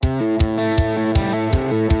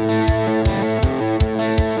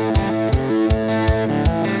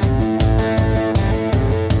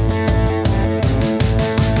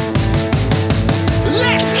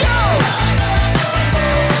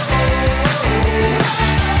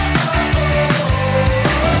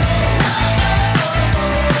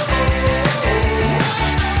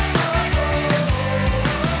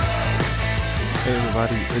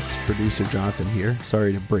It's producer Jonathan here.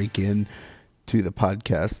 Sorry to break in to the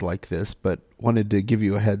podcast like this, but wanted to give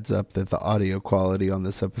you a heads up that the audio quality on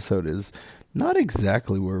this episode is not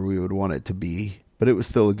exactly where we would want it to be, but it was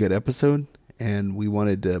still a good episode, and we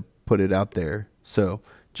wanted to put it out there. So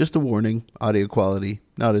just a warning, audio quality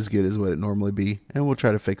not as good as what it normally be, and we'll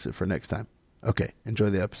try to fix it for next time. Okay, enjoy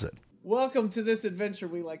the episode. Welcome to this adventure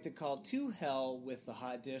we like to call To Hell with the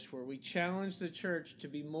Hot Dish, where we challenge the church to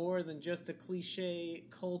be more than just a cliche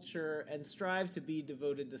culture and strive to be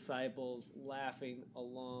devoted disciples, laughing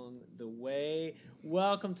along the way.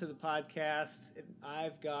 Welcome to the podcast.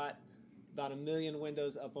 I've got about 1 million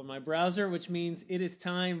windows up on my browser, which means it is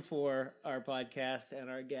time for our podcast and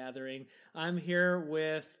our gathering. I'm here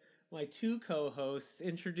with my two co-hosts,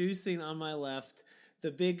 introducing on my left the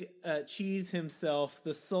big cheese himself,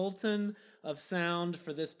 the Sultan of sound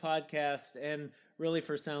for this podcast and really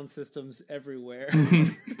for sound systems everywhere.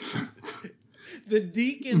 The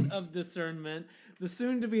Deacon of discernment, the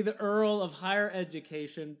soon-to-be the Earl of higher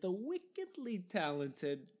education, the wickedly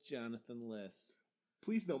talented Jonathan Liss.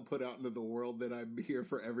 Please don't put out into the world that I'm here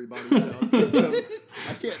for everybody's sound systems.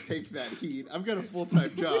 I can't take that heat. I've got a full-time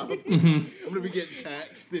job. I'm going to be getting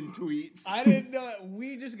texts and tweets. I didn't know that.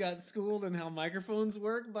 We just got schooled in how microphones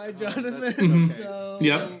work by Jonathan. Okay. So,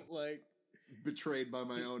 like, betrayed by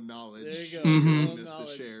my own knowledge. there you go. Mm-hmm. Own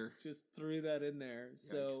knowledge. To share. Just threw that in there.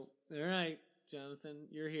 So, Yikes. all right, Jonathan,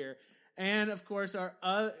 you're here. And, of course, our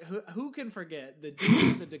who can forget the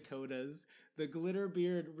Duke of the Dakotas, the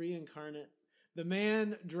glitter-beard reincarnate, the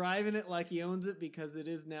man driving it like he owns it because it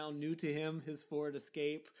is now new to him, his Ford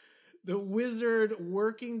Escape. The wizard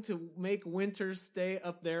working to make winter stay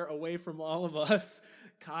up there away from all of us,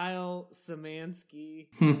 Kyle Szymanski.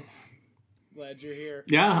 Glad you're here.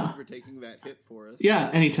 Yeah. Thank you for taking that hit for us. Yeah,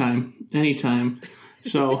 anytime.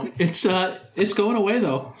 So it's going away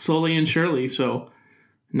though, slowly and surely. So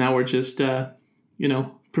now we're just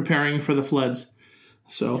preparing for the floods.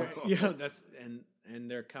 So Yeah, that's and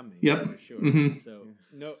they're coming. Yep. For sure. Mm-hmm. So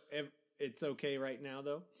it's okay right now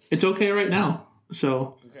though. It's okay right now.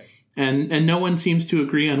 So Okay. and no one seems to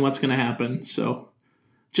agree on what's going to happen. So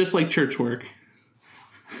just like church work.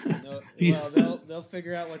 No, well, they'll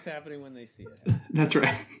figure out what's happening when they see it. That's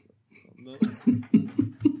right.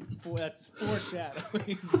 That's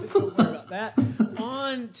foreshadowing. Don't worry about that.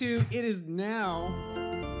 On to it is now.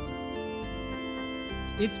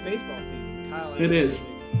 It's baseball season, Kyle. It is. A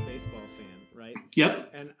big baseball fan, right?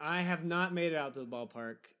 Yep. And I have not made it out to the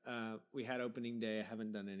ballpark. We had opening day. I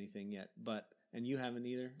haven't done anything yet, and you haven't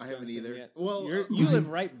either. I haven't Jonathan, either. Yet? Well, you live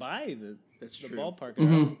right by the true. ballpark.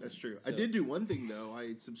 Mm-hmm. That's true. So. I did do one thing, though.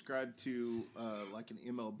 I subscribed to like an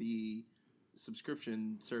MLB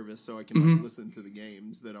subscription service so I can like, listen to the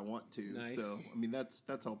games that I want to. Nice. So, I mean, that's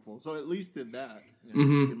helpful. So I at least did that.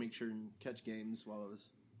 Mm-hmm. To make sure and catch games while I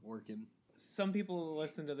was working. Some people who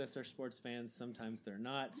listen to this are sports fans. Sometimes they're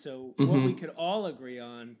not. So what we could all agree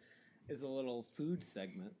on is a little food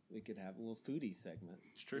segment. We could have a little foodie segment.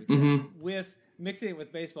 It's true. With mixing it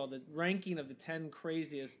with baseball, the ranking of the 10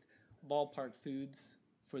 craziest ballpark foods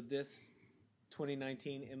for this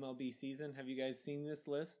 2019 MLB season. Have you guys seen this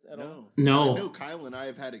list at all? No. I know Kyle and I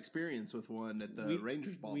have had experience with one at the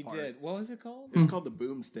Rangers ballpark. We did. What was it called? It's called the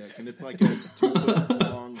Boomstick, and it's like a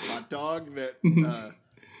 2-foot-long hot dog that,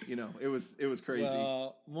 it was crazy.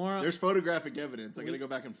 Well, There's photographic evidence. I got to go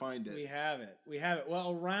back and find it. We have it.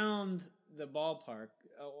 Well, around the ballpark,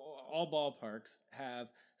 all ballparks have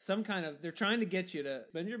some kind of, they're trying to get you to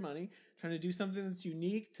spend your money, trying to do something that's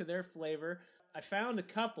unique to their flavor. I found a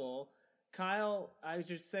couple. Kyle, I would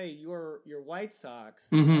just say your White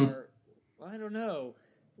Sox are, I don't know,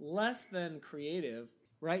 less than creative.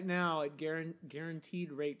 Right now at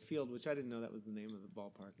Guaranteed Rate Field, which I didn't know that was the name of the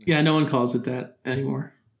ballpark. Yeah, no one calls it that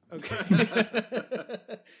anymore. Okay.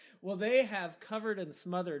 Well, they have covered and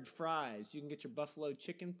smothered fries. You can get your buffalo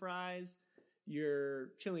chicken fries, your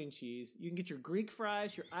chili and cheese. You can get your Greek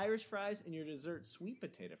fries, your Irish fries, and your dessert sweet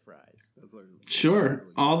potato fries. Sure,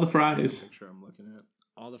 all the fries. Picture I'm looking at.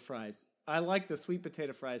 All the fries. I like the sweet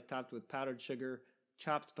potato fries topped with powdered sugar,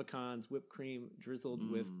 chopped pecans, whipped cream,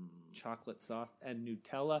 drizzled with chocolate sauce, and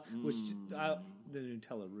Nutella, which the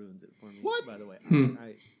Nutella ruins it for me, by the way.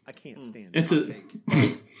 I can't stand it. It's a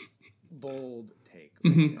bold take.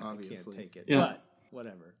 Obviously. I can't take it. Yeah. But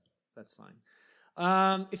whatever. That's fine.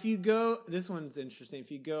 If you go, this one's interesting.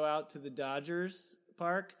 If you go out to the Dodgers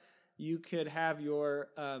park, you could have your,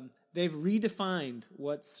 they've redefined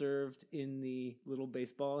what's served in the little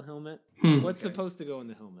baseball helmet. What's supposed to go in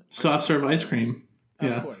the helmet? Soft serve ice cream.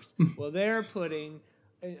 Of course. Well, they're putting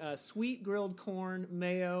sweet grilled corn,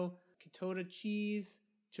 mayo, Ketota cheese,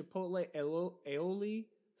 chipotle aioli,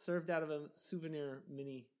 served out of a souvenir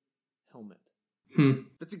mini helmet.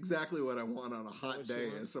 That's exactly what I want on a hot day,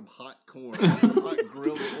 is some hot corn, some hot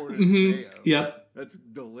grilled corn and mayo. Yep. That's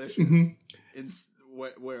delicious. In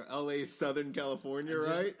where LA, Southern California,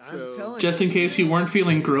 right? I'm telling Just in case you weren't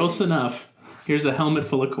feeling gross enough, here's a helmet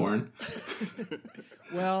full of corn.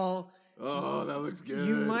 Well, oh, that looks good.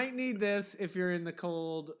 you might need this if you're in the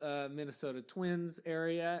cold Minnesota Twins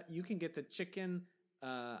area. You can get the chicken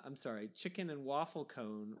and waffle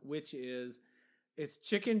cone, which is it's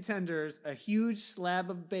chicken tenders, a huge slab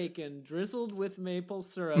of bacon drizzled with maple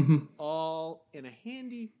syrup, all in a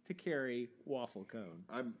handy to carry waffle cone.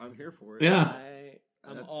 I'm here for it. Yeah.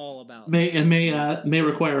 I'm all about May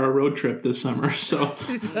require a road trip this summer. So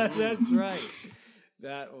that's right.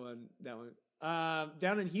 That one.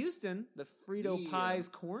 Down in Houston, the Frito Pies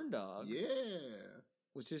corn dog. Yeah.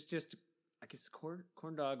 Which is just, I guess, corn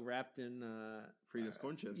dog wrapped in Fritos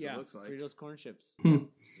corn chips. Yeah, it looks like Fritos corn chips.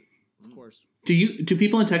 Of course. Do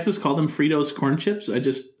people in Texas call them Fritos corn chips? I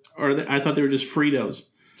thought they were just Fritos.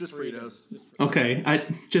 Just Fritos. Okay, I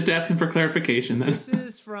just asking for clarification. This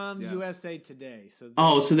is from USA Today. So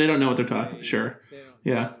so they don't know what they're talking. Sure.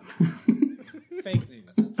 Yeah. Fake news.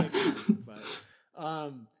 But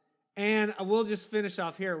and I will just finish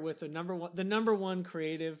off here with the number one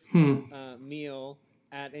creative meal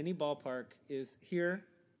at any ballpark is here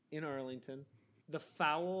in Arlington, the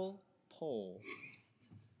Fowl Pole.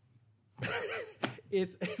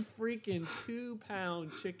 It's a freaking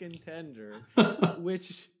 2-pound chicken tender,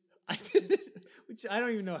 which I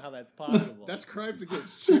don't even know how that's possible. That's crimes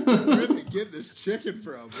against chicken. Where are they getting this chicken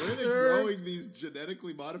from? Where are they growing these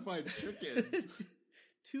genetically modified chickens?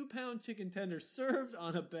 2-pound chicken tender served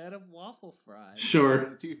on a bed of waffle fries. Sure.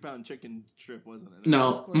 The 2-pound chicken strip wasn't it? No.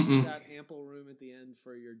 Of course, you got ample room at the end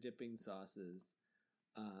for your dipping sauces.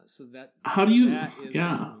 So that How do you? that is the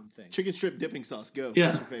number one thing. Chicken strip dipping sauce. Go. Yeah.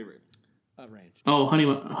 What's your favorite? Ranch. Oh,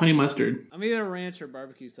 honey mustard. I'm either ranch or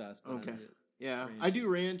barbecue sauce. But Okay. ranch. I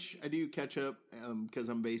do ranch. I do ketchup because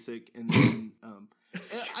I'm basic, and then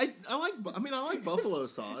I like buffalo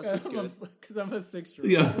sauce. It's good. Because I'm a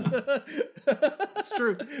 6-year-old. Yeah, It's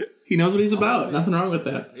true. he knows what he's about. Nothing wrong with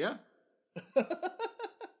that. Yeah.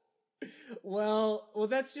 Well,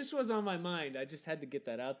 that's just what's on my mind. I just had to get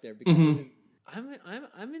that out there because it is,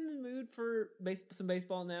 I'm in the mood for some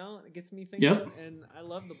baseball now. It gets me thinking, and I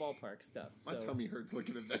love the ballpark stuff. So. My tummy hurts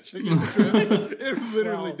looking at that chicken strip. It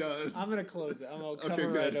literally does. I'm going to close it. I'm going to cover Okay,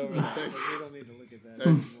 right good. over that. Thanks. We don't need to look at that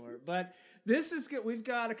anymore. But this is good. We've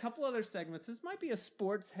got a couple other segments. This might be a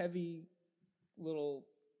sports-heavy little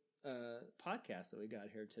podcast that we got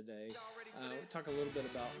here today. We'll talk a little bit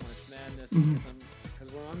about March Madness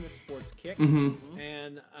because we're on the sports kick,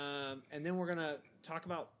 and then we're gonna talk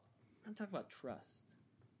about trust.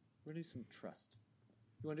 We're gonna do some trust.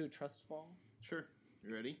 You want to do a trust fall? Sure.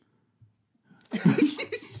 You ready?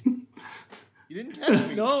 You didn't catch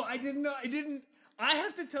me. No, I didn't know. I didn't. I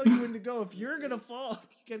have to tell you when to go. If you're gonna fall,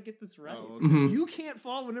 you gotta get this right. Oh, okay. You can't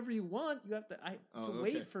fall whenever you want. You have to.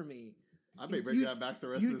 Wait for me. I may bring that back the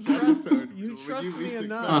rest of this trust, episode. You when trust least me expect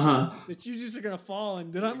enough that you just are going to fall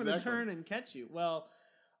and then I'm going to Exactly. turn and catch you. Well,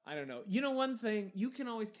 I don't know. You know one thing? You can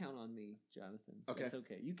always count on me, Jonathan. Okay. It's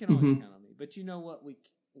okay. You can always count on me. But you know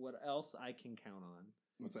what else I can count on?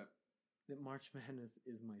 What's that? That March Madness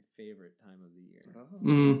is my favorite time of the year. Oh.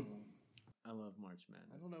 I love March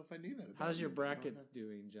Madness. I don't know if I knew that. How's your brackets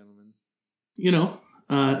doing, gentlemen?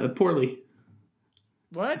 Poorly.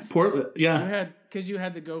 What? Poorly. Yeah. You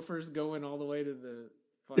had the Gophers going all the way to the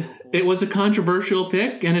Final Four. It was a controversial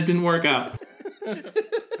pick, and it didn't work out.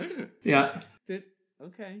 Yeah.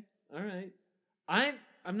 Okay. All right.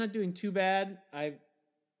 I'm not doing too bad. I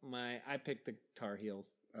picked the Tar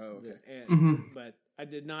Heels. Oh, okay. But I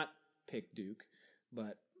did not pick Duke.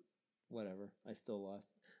 But whatever. I still lost.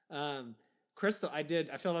 Crystal, I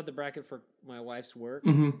filled out the bracket for my wife's work,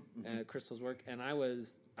 Crystal's work, and I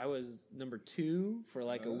was number 2 for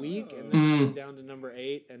like a week, and then I was down to number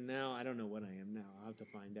 8, and now I don't know what I am now. I'll have to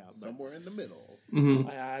find out. Somewhere in the middle.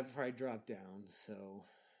 I've probably dropped down. So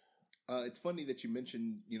it's funny that you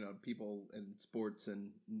mentioned people in sports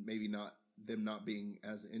and maybe not being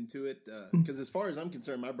as into it because as far as I'm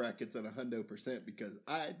concerned, my bracket's at 100% because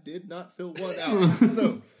I did not fill one out.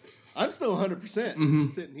 So. I'm still 100%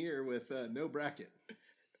 sitting here with no bracket.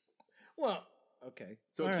 Well, okay.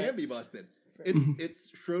 So it can be busted.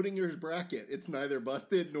 It's Schrodinger's bracket. It's neither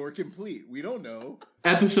busted nor complete. We don't know.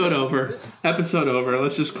 Episode over. Episode over.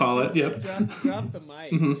 Let's just call it. Yep. Drop the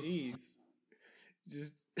mic. Jeez.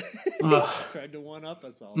 Just tried to one-up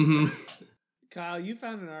us all. Kyle, you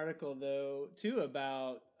found an article, though, too,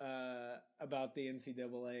 about about the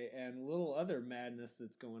NCAA and little other madness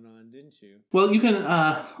that's going on, didn't you? Well, you can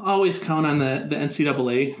always count on the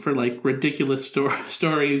NCAA for like ridiculous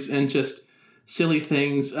stories and just silly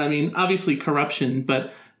things. I mean, obviously corruption,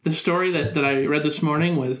 but the story that I read this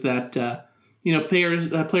morning was that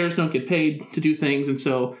players don't get paid to do things, and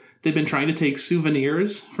so they've been trying to take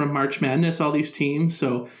souvenirs from March Madness, all these teams.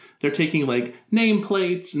 So they're taking like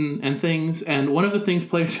nameplates and things. And one of the things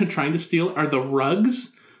players are trying to steal are the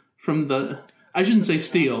rugs from I shouldn't say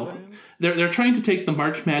steal. They're trying to take the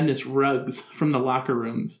March Madness rugs from the locker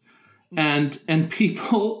rooms. And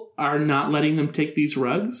people are not letting them take these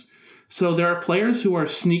rugs. So there are players who are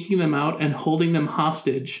sneaking them out and holding them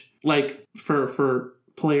hostage, like for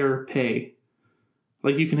player pay.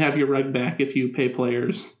 Like you can have your rug back if you pay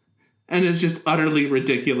players. And it's just utterly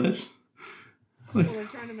ridiculous. Well, they're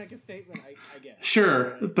trying to make a statement, I guess.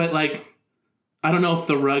 Sure, but like, I don't know if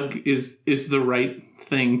the rug is the right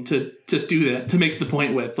thing to do that, to make the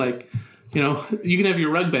point with. Like, you can have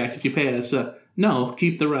your rug back if you pay us. No,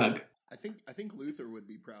 keep the rug. I think Luther would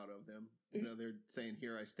be proud of them. They're saying,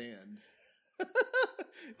 "Here I stand."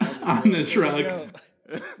 on this rug.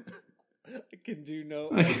 I can do no.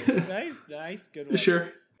 Nice, good one.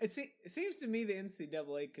 Sure. It seems to me the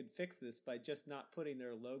NCAA could fix this by just not putting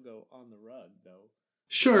their logo on the rug, though.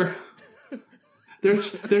 Sure.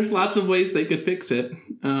 There's lots of ways they could fix it.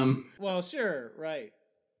 Well, sure, right.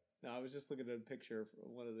 No, I was just looking at a picture of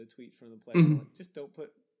one of the tweets from the players. Mm-hmm. Like, just don't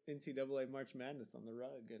put NCAA March Madness on the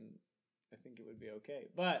rug, and I think it would be okay.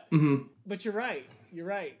 But Mm-hmm. but you're right. You're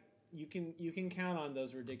right. You can count on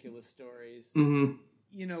those ridiculous stories. Mm-hmm.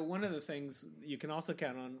 One of the things you can also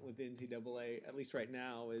count on with the NCAA, at least right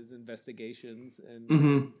now, is investigations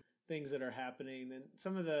and things that are happening. And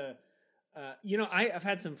some of the, I've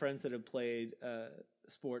had some friends that have played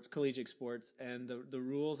sports, collegiate sports, and the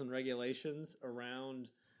rules and regulations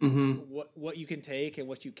around what you can take and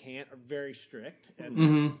what you can't are very strict.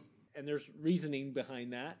 And and there's reasoning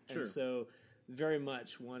behind that. Sure. And so very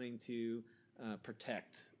much wanting to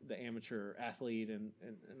protect the amateur athlete and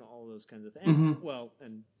all those kinds of things.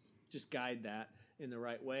 And just guide that in the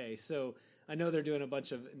right way. So I know they're doing a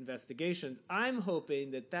bunch of investigations. I'm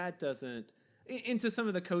hoping that doesn't into some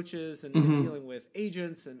of the coaches and dealing with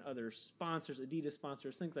agents and other sponsors, Adidas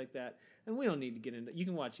sponsors, things like that. And we don't need to get into. You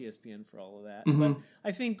can watch ESPN for all of that. But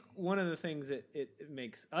I think one of the things that it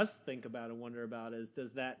makes us think about and wonder about is,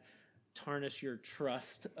 does that tarnish your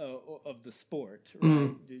trust of the sport,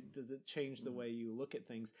 right? Does it change the way you look at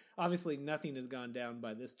things? Obviously, nothing has gone down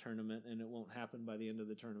by this tournament, and it won't happen by the end of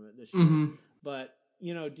the tournament this year. But,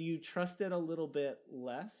 do you trust it a little bit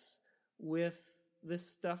less with this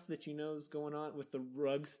stuff that is going on, with the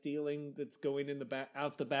rug stealing that's going in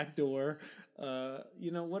out the back door?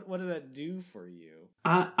 What does that do for you?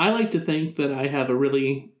 I like to think that I have a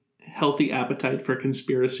really healthy appetite for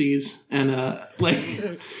conspiracies, and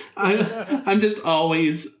I'm just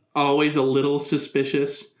always a little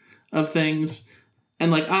suspicious of things,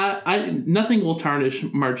 and I nothing will tarnish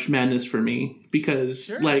March Madness for me,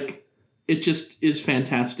 because it just is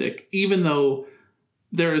fantastic, even though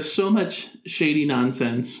there is so much shady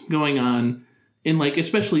nonsense going on in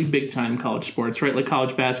especially big time college sports, right? Like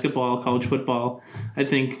college basketball, college football, I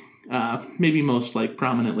think maybe most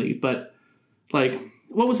prominently, but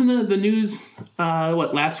what was in the news,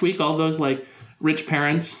 last week? All those, rich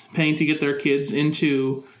parents paying to get their kids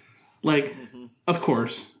into, of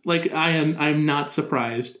course. I'm not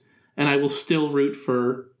surprised. And I will still root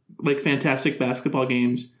for, fantastic basketball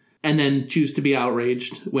games, and then choose to be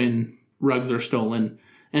outraged when rugs are stolen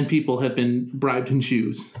and people have been bribed in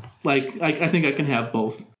shoes. I think I can have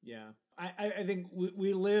both. Yeah. I think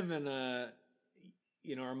we live in a...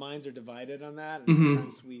 our minds are divided on that, and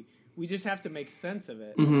sometimes we just have to make sense of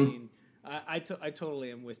it. I mean, I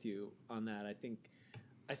totally am with you on that. I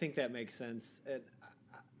think that makes sense, and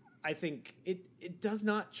I think it does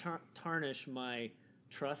not tarnish my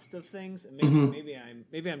trust of things. And maybe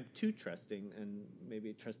I'm too trusting, and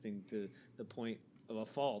maybe trusting to the point of a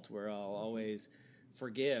fault where I'll always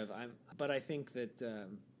forgive. But I think that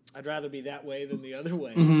I'd rather be that way than the other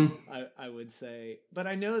way. I would say, but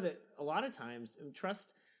I know that a lot of times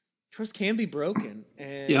trust can be broken,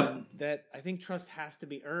 and that I think trust has to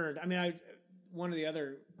be earned. I mean, one of the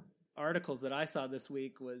other articles that I saw this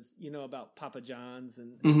week was, about Papa John's,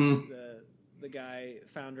 and the guy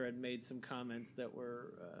founder had made some comments that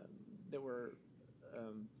were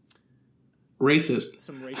racist.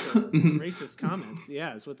 Some racist comments,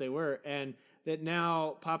 yeah, is what they were, and that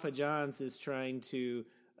now Papa John's is trying to.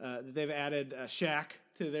 They've added Shaq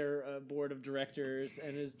to their board of directors,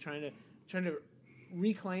 and is trying to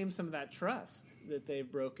reclaim some of that trust that they've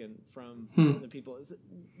broken from the people.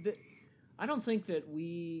 I don't think that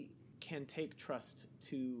we can take trust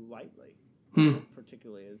too lightly,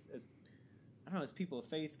 particularly as I don't know, as people of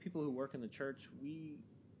faith, people who work in the church, we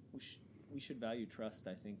should value trust,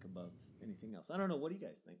 I think, above anything else. I don't know. What do you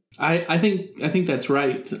guys think? I think that's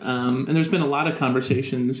right. And there's been a lot of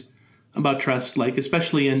conversations about trust, like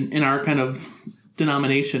especially in our kind of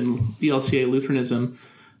denomination, ELCA Lutheranism,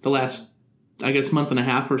 the last, I guess, month and a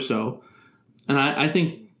half or so. And I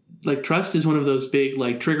think like trust is one of those big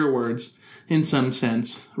like trigger words in some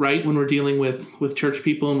sense, right? When we're dealing with church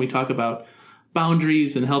people and we talk about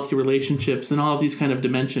boundaries and healthy relationships and all of these kind of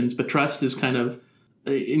dimensions, but trust is kind of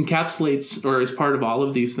encapsulates or is part of all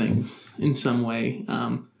of these things in some way.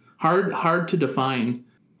 Hard to define,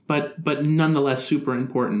 but nonetheless super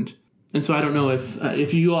important. And so I don't know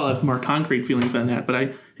if you all have more concrete feelings on that,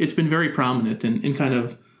 but it's been very prominent in kind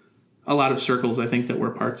of a lot of circles, I think, that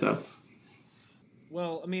we're parts of.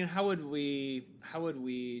 Well, I mean, how would we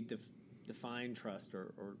define trust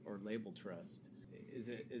or label trust? Is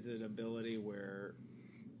it an ability where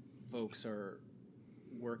folks are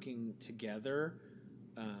working together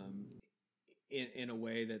in a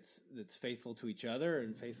way that's faithful to each other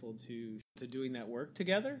and faithful to doing that work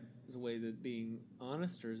together? Is it a way that being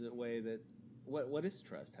honest, or is it a way that what is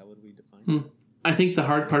trust? How would we define it? I think the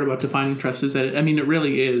hard part about defining trust is that, it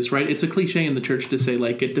really is, right? It's a cliche in the church to say,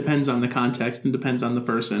 like, it depends on the context and depends on the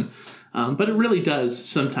person. But it really does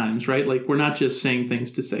sometimes, right? Like, we're not just saying things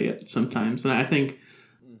to say it sometimes. And I think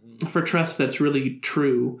for trust, that's really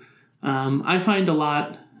true. I find a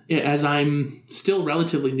lot, as I'm still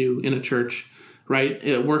relatively new in a church,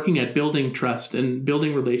 right, working at building trust and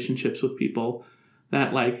building relationships with people,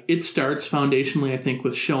 that, like, it starts foundationally, I think,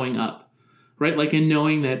 with showing up. Right, like in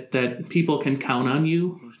knowing that people can count on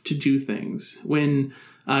you to do things. When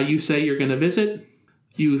you say you're going to visit,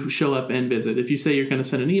 you show up and visit. If you say you're going to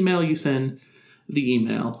send an email, you send the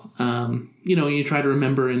email. You try to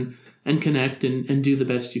remember and connect and do the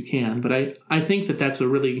best you can. But I think that's a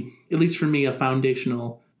really, at least for me, a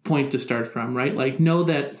foundational point to start from. Right, like know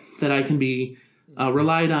that I can be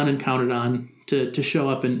relied on and counted on to show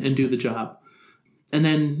up and do the job. And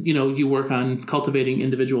then, you work on cultivating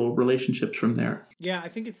individual relationships from there. Yeah, I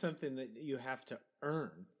think it's something that you have to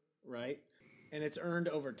earn, right? And it's earned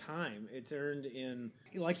over time. It's earned in,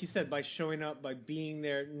 like you said, by showing up, by being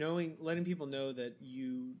there, letting people know that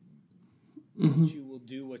you will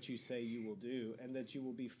do what you say you will do, and that you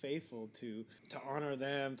will be faithful to honor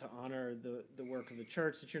them, to honor the work of the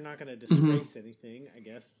church, that you're not going to disgrace anything, I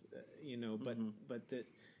guess, but that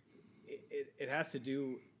it has to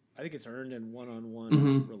do... I think it's earned in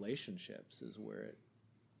one-on-one relationships is where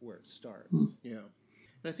it starts. Yeah.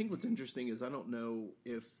 And I think what's interesting is I don't know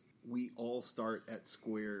if we all start at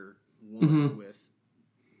square one with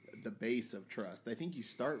the base of trust. I think you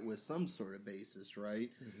start with some sort of basis, right?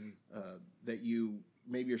 That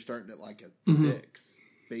maybe you're starting at like a 6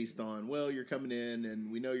 based on, well, you're coming in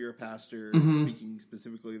and we know you're a pastor speaking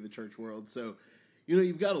specifically of the church world. So,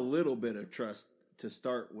 you've got a little bit of trust to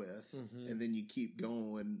start with, and then you keep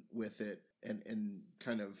going with it and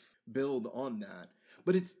kind of build on that.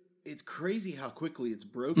 But it's crazy how quickly it's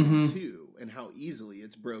broken too, and how easily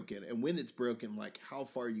it's broken, and when it's broken, like how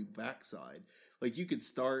far you backside. Like you could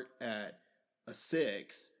start at a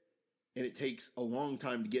 6 and it takes a long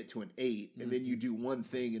time to get to an 8, and then you do one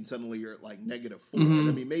thing and suddenly you're at like -4. And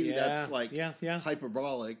I mean, maybe that's like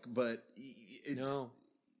hyperbolic, but it's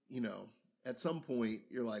at some point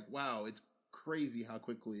you're like, wow, it's crazy how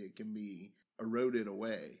quickly it can be eroded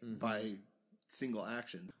away by single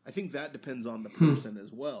action. I think that depends on the person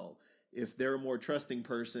as well. If they're a more trusting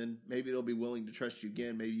person, maybe they'll be willing to trust you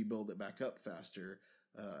again. Maybe you build it back up faster.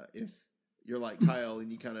 If you're like Kyle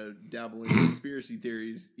and you kind of dabble in conspiracy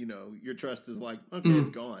theories, your trust is like, okay, it's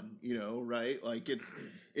gone, right? Like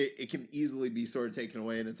it can easily be sort of taken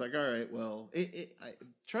away, and it's like, all right, well,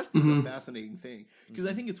 trust is a fascinating thing, because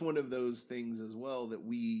I think it's one of those things as well that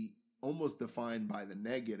we almost defined by the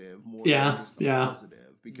negative more than just the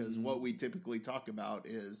positive, because what we typically talk about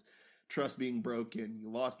is trust being broken. You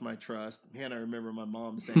lost my trust. Man, I remember my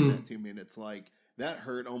mom saying that to me, and it's like, that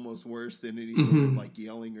hurt almost worse than any sort of like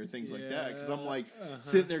yelling or things like that. Because I'm like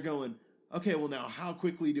sitting there going, okay, well now how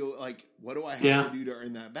quickly what do I have to do to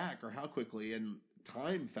earn that back, or how quickly? And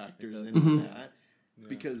time factors into that,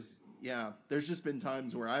 because there's just been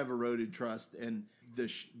times where I've eroded trust, and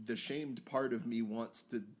the shamed part of me wants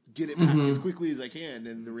to get it back as quickly as I can,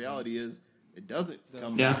 and the reality is it doesn't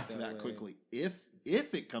come back that quickly if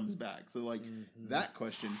it comes back. So like that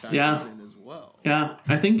question factors in as well. Yeah,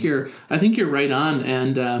 I think you're right on.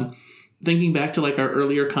 And thinking back to like our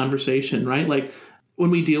earlier conversation, right? Like when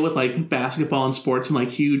we deal with like basketball and sports and like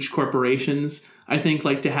huge corporations, I think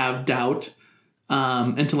like to have doubt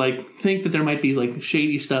and to like think that there might be like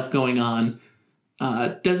shady stuff going on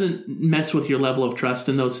doesn't mess with your level of trust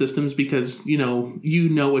in those systems, because you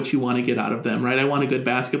know what you want to get out of them, right? I want a good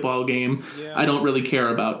basketball game. Yeah. I don't really care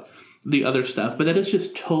about the other stuff, but that is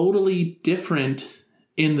just totally different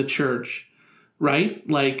in the church, right?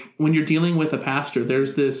 Like when you're dealing with a pastor,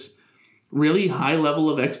 there's this really high level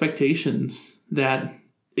of expectations that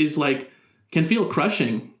is like can feel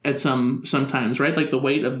crushing at sometimes, right? Like the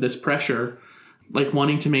weight of this pressure, like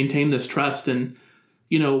wanting to maintain this trust, and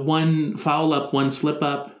you know, one foul up, one slip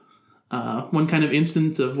up, one kind of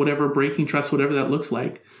instance of whatever breaking trust, whatever that looks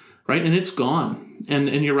like, right? And it's gone. And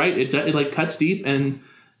you're right, it like cuts deep, and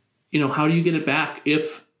you know, how do you get it back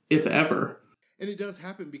if ever? And it does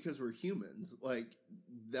happen because we're humans. Like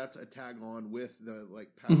that's a tag on with the like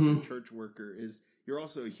pastor church worker is you're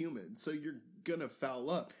also a human, so you're gonna foul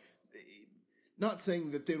up. Not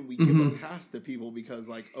saying that then we give a pass to people because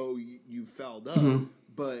like, oh, you fouled up,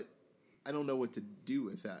 but I don't know what to do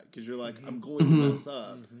with that, because you're like, I'm going to mess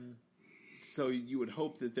up. So you would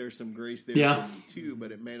hope that there's some grace there for you too,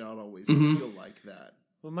 but it may not always feel like that.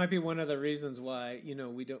 Well, it might be one of the reasons why, you know,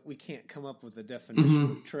 we can't come up with a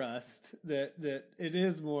definition of trust. That it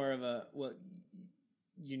is more of a, well,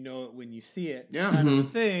 you know it when you see it kind of a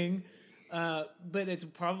thing. But it's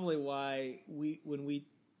probably why when we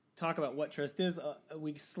talk about what trust is,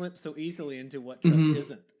 we slip so easily into what trust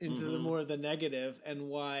isn't, into the more of the negative, and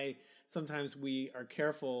why sometimes we are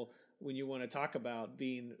careful when you want to talk about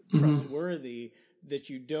being trustworthy, that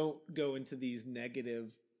you don't go into these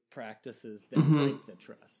negative practices that break the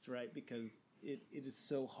trust, right? Because it is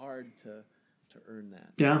so hard to earn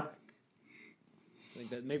that. Yeah. Back. I think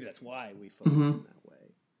that maybe that's why we focus in that way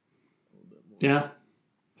a little bit more. Yeah.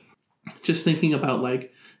 Just thinking about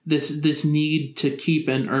like this need to keep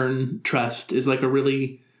and earn trust is like a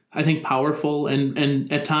really, I think, powerful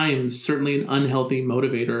and at times certainly an unhealthy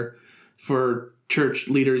motivator for church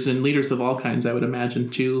leaders and leaders of all kinds, I would imagine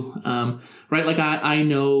too. Right. Like I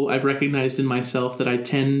know I've recognized in myself that I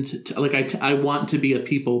tend to like, I want to be a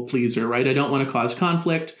people pleaser, right? I don't want to cause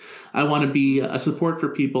conflict. I want to be a support for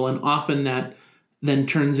people. And often that then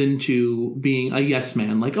turns into being a yes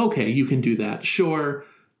man. Like, okay, you can do that. Sure.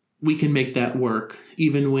 We can make that work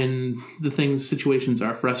even when the situations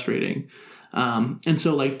are frustrating. And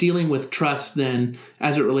so like dealing with trust then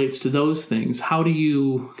as it relates to those things, how do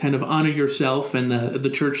you kind of honor yourself and the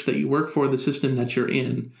church that you work for, the system that you're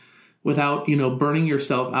in, without, you know, burning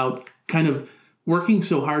yourself out, kind of working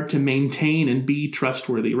so hard to maintain and be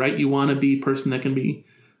trustworthy, right? You want to be a person that can be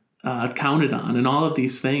counted on and all of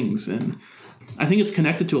these things. And I think it's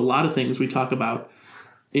connected to a lot of things we talk about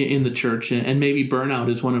in the church, and maybe burnout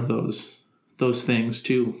is one of those things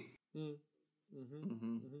too.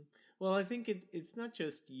 Well, I think it's not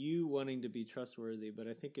just you wanting to be trustworthy, but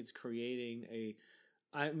I think it's creating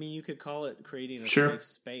you could call it creating a safe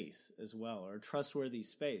space as well, or a trustworthy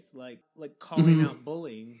space, like calling out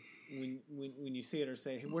bullying when you see it, or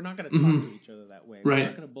say, hey, we're not going to talk to each other that way. We're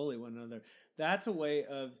not going to bully one another. That's a way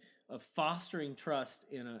of fostering trust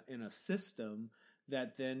in a system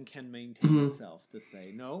that then can maintain itself, to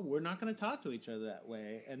say, no, we're not going to talk to each other that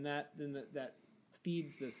way. And that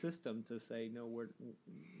feeds the system to say, no,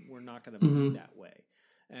 we're not going to be that way.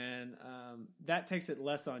 And that takes it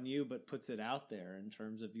less on you, but puts it out there in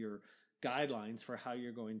terms of your guidelines for how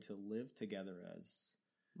you're going to live together as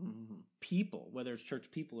people, whether it's church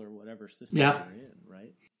people or whatever system you're in,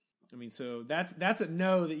 right? I mean, so that's a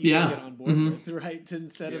no that you can get on board with, right?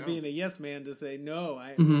 Instead of being a yes man, to say, no,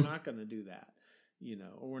 we're not going to do that. You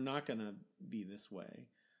know, or we're not going to be this way.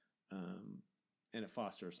 And it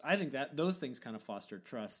fosters, I think that those things kind of foster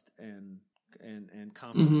trust and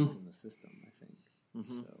confidence in the system, I think.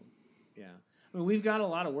 So, yeah. I mean, we've got a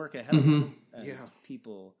lot of work ahead of us as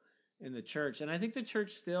people in the church. And I think the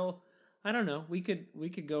church still, I don't know, we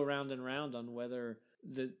could go round and round on whether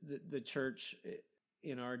the church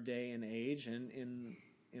in our day and age and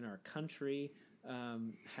in our country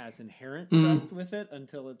has inherent trust with it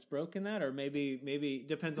until it's broken that, or maybe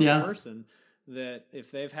depends on the person, that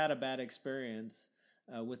if they've had a bad experience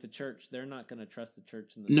with the church, they're not going to trust the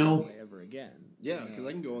church in the same way ever again. Yeah, because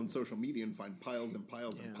I can go on social media and find piles and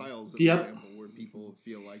piles and piles of example where people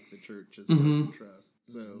feel like the church has broken trust.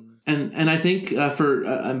 So and I think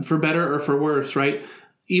for better or for worse, right?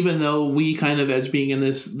 Even though we kind of, as being in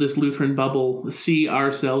this Lutheran bubble, see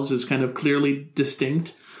ourselves as kind of clearly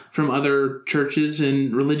distinct from other churches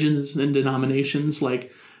and religions and denominations,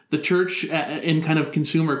 like the church in kind of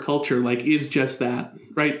consumer culture, like, is just that,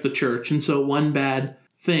 right? The church. And so one bad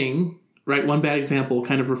thing, right? One bad example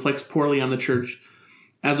kind of reflects poorly on the church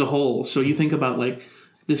as a whole. So you think about like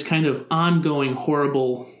this kind of ongoing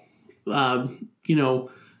horrible,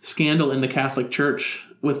 scandal in the Catholic Church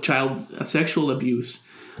with child sexual abuse,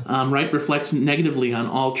 right, reflects negatively on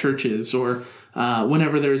all churches. Or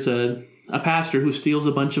whenever there's a pastor who steals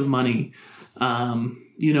a bunch of money,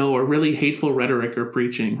 or really hateful rhetoric or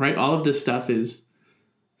preaching, right? All of this stuff is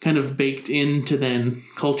kind of baked into then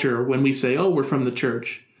culture when we say, oh, we're from the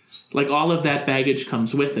church. Like all of that baggage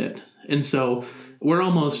comes with it. And so we're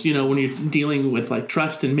almost, when you're dealing with like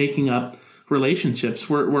trust and making up relationships,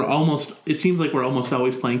 we're almost, it seems like we're almost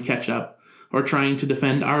always playing catch up or trying to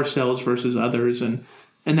defend ourselves versus others. And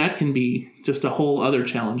that can be just a whole other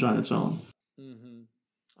challenge on its own. Mm-hmm.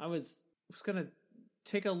 I was going to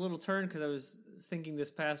take a little turn because I was thinking this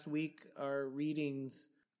past week, our readings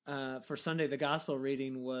for Sunday, the gospel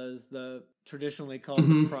reading was the traditionally called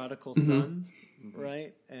the prodigal son,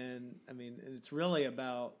 right? And I mean, it's really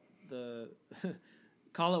about the,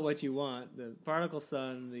 call it what you want, the prodigal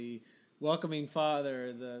son, the welcoming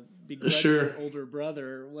father, the begrudging older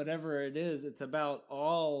brother, whatever it is, it's about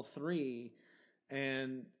all three.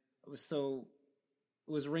 And so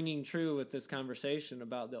it was ringing true with this conversation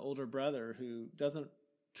about the older brother who doesn't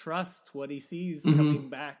trust what he sees coming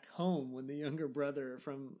back home when the younger brother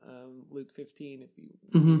from Luke 15, if you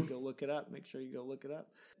need to go look it up, make sure you go look it up.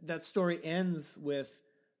 That story ends with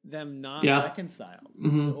them not reconciled.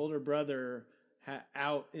 The older brother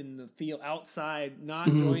out in the field, outside,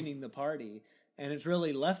 not joining the party. And it's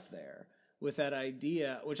really left there with that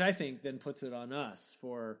idea, which I think then puts it on us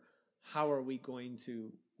for how are we going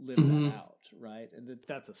to live that out, right? And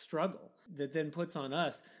that's a struggle that then puts on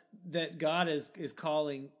us that God is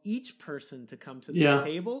calling each person to come to this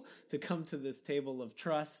table, to come to this table of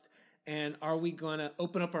trust. And are we going to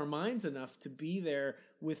open up our minds enough to be there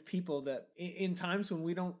with people that in times when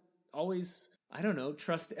we don't always,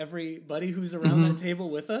 trust everybody who's around that table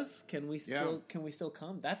with us? Can we still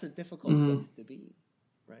come? That's a difficult place to be,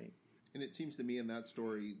 right? And it seems to me in that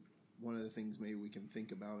story, one of the things maybe we can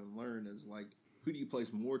think about and learn is like, who do you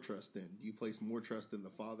place more trust in? Do you place more trust in the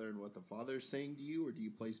Father and what the Father is saying to you, or do you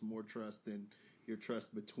place more trust in your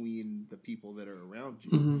trust between the people that are around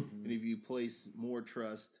you? And if you place more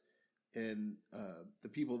trust in the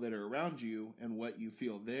people that are around you and what you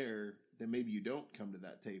feel there, then maybe you don't come to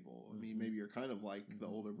that table. I mean, maybe you're kind of like the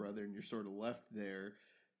older brother and you're sort of left there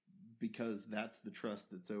because that's the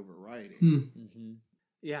trust that's overriding.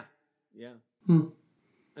 Yeah.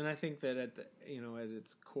 And I think that at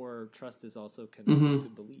its core, trust is also connected to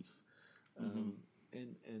belief. And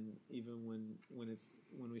even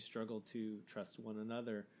when we struggle to trust one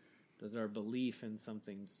another, does our belief in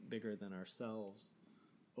something bigger than ourselves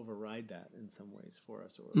override that in some ways for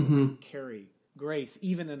us, or carry grace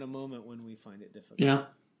even in a moment when we find it difficult? Yeah.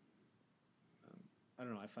 I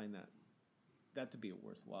don't know. I find that to be a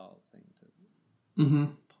worthwhile thing to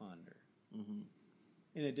ponder.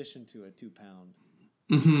 In addition to a 2-pound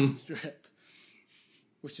strip,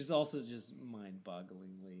 which is also just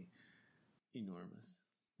mind-bogglingly enormous.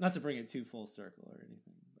 Not to bring it too full circle or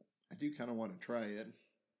anything, but I do kind of want to try it.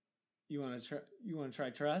 You want to try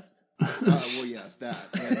trust? Well, yes, that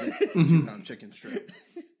and the 2-pound chicken strip.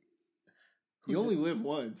 You only live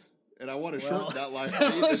once, and I want to shorten that life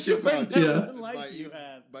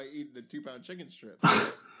by eating a 2-pound chicken strip.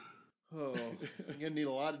 Oh, I'm gonna need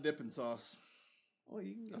a lot of dipping sauce. Well,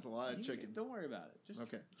 that's a lot of chicken. Don't worry about it.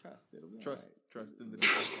 Just trust. It'll be trust in the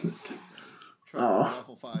trust in the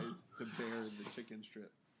waffle fries to bear the chicken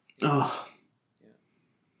strip. Oh, yeah.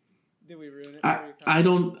 Did we ruin it? I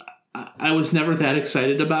don't. I was never that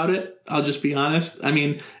excited about it. I'll just be honest. I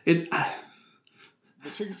mean, it. The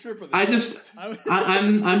chicken strip.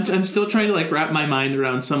 I'm still trying to like wrap my mind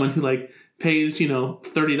around someone who like pays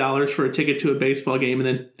 $30 for a ticket to a baseball game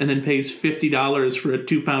and then pays $50 for a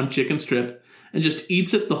 2-pound chicken strip. And just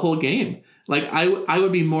eats it the whole game. Like I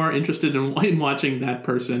would be more interested in watching that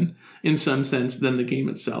person in some sense than the game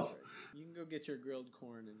itself. You can go get your grilled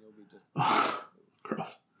corn and you'll be just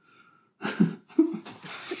gross.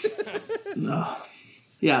 No.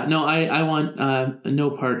 Yeah, no, I want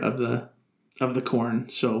no part of the corn.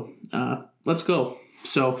 So let's go.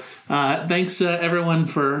 So thanks everyone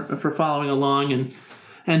for following along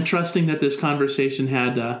and trusting that this conversation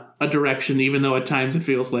had a direction, even though at times it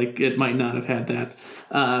feels like it might not have had that.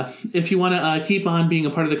 If you want to keep on being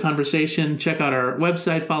a part of the conversation, check out our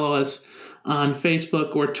website, follow us on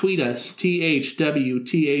Facebook, or tweet us,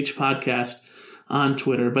 THWTH Podcast on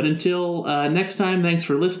Twitter. But until next time, thanks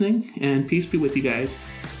for listening, and peace be with you guys.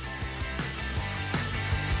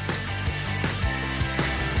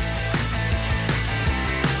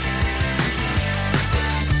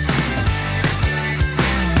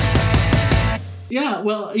 Yeah,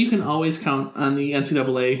 well, you can always count on the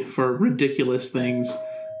NCAA for ridiculous things,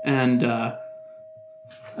 and I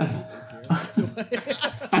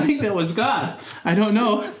think that was God. I don't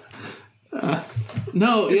know.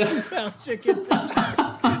 No, yeah. Chicken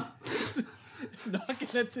knocking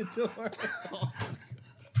at the door.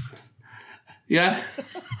 Yeah.